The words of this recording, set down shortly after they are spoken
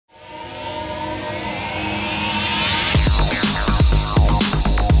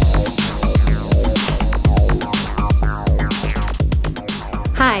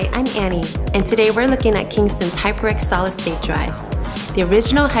Annie, and today we're looking at Kingston's HyperX solid-state drives, the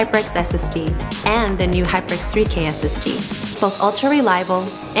original HyperX SSD and the new HyperX 3K SSD, both ultra-reliable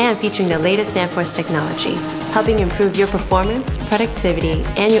and featuring the latest SandForce technology, helping improve your performance, productivity,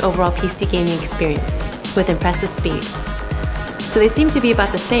 and your overall PC gaming experience with impressive speeds. So they seem to be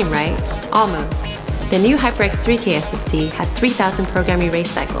about the same, right? Almost. The new HyperX 3K SSD has 3,000 program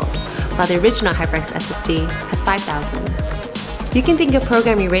erase cycles, while the original HyperX SSD has 5,000. You can think of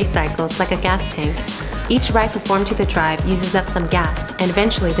program erase cycles like a gas tank. Each write performed to the drive uses up some gas, and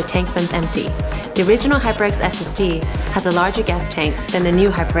eventually the tank runs empty. The original HyperX SSD has a larger gas tank than the new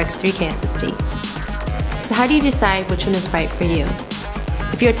HyperX 3K SSD. So how do you decide which one is right for you?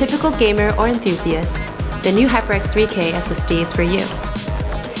 If you're a typical gamer or enthusiast, the new HyperX 3K SSD is for you.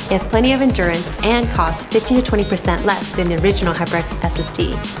 It has plenty of endurance and costs 15 to 20% less than the original HyperX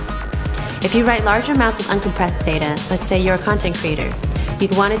SSD. If you write large amounts of uncompressed data, let's say you're a content creator,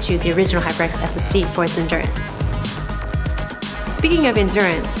 you'd want to choose the original HyperX SSD for its endurance. Speaking of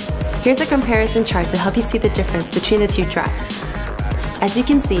endurance, here's a comparison chart to help you see the difference between the two drives. As you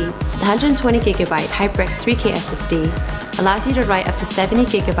can see, the 120GB HyperX 3K SSD allows you to write up to 70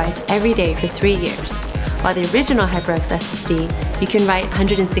 GB every day for 3 years, while the original HyperX SSD, you can write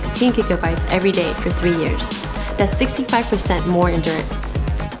 116 GB every day for 3 years. That's 65% more endurance.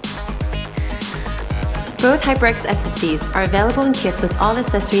 Both HyperX SSDs are available in kits with all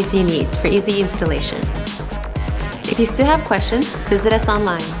accessories you need for easy installation. If you still have questions, visit us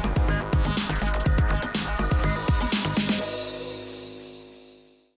online.